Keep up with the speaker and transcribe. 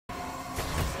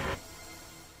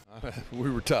We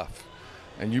were tough,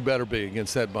 and you better be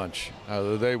against that bunch.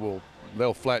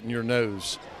 They'll flatten your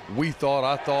nose. I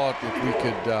thought if we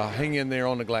could hang in there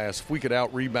on the glass, if we could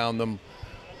out-rebound them,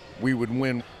 we would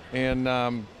win. And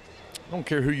I don't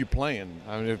care who you're playing.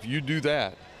 I mean, if you do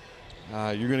that,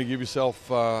 you're going to give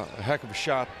yourself a heck of a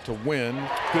shot to win.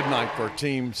 Good night for our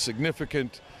team.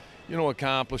 Significant,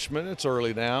 accomplishment. It's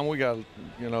early down. We got,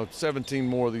 17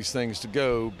 more of these things to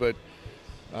go, but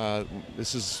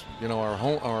this is,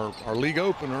 our league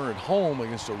opener at home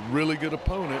against a really good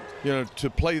opponent. To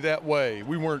play that way.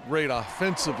 We weren't great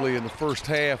offensively in the first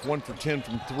half. 1 for 10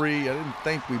 from 3. I didn't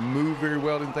think we moved very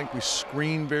well. Didn't think we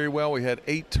screened very well. We had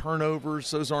 8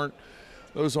 turnovers. Those aren't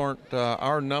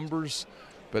our numbers.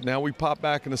 But now we popped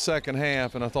back in the second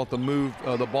half, and I thought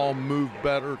the ball moved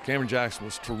better. Cameron Jackson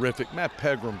was terrific. Matt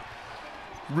Pegram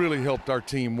really helped our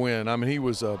team win. I mean, he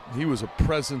was a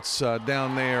presence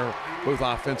down there, both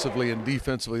offensively and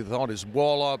defensively. I thought his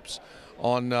wall-ups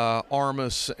on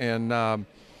Armas and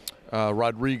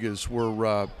Rodriguez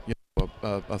were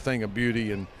a thing of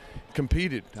beauty and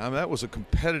competed. I mean, that was a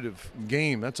competitive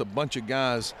game. That's a bunch of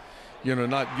guys,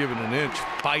 not giving an inch,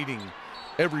 fighting.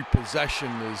 Every possession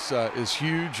is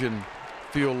huge, and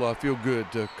feel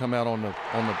good to come out on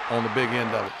the big end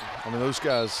of it. I mean, those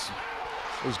guys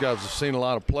have seen a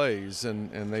lot of plays,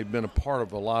 and they've been a part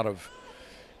of a lot of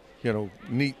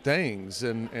neat things,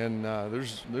 and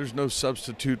there's no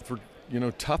substitute for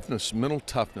toughness, mental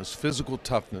toughness, physical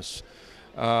toughness,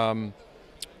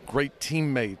 great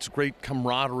teammates, great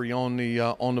camaraderie on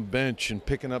the bench, and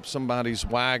picking up somebody's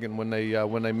wagon when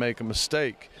they make a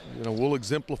mistake. We'll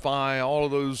exemplify all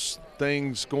of those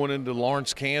things going into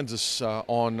Lawrence, Kansas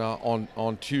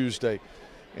on Tuesday,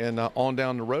 and on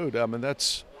down the road. I mean,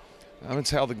 that's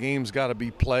how the game's got to be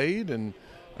played, and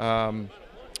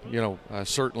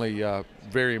certainly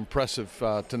very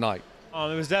impressive tonight.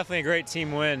 It was definitely a great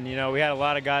team win. We had a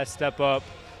lot of guys step up.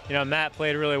 Matt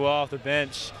played really well off the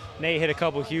bench. Nate hit a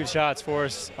couple huge shots for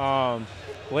us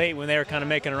late when they were kind of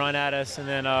making a run at us, and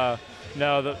then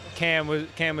the Cam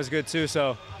was good too.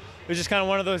 So it was just kind of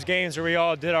one of those games where we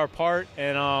all did our part,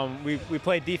 and we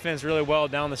played defense really well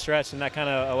down the stretch, and that kind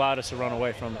of allowed us to run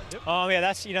away from it. Yeah,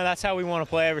 that's how we want to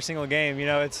play every single game.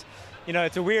 It's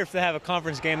weird to have a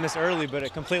conference game this early, but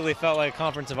it completely felt like a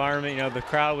conference environment. The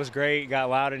crowd was great, it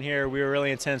got loud in here. We were really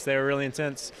intense, they were really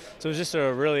intense. So it was just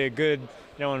a really good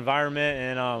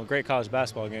environment, and great college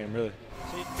basketball game, really.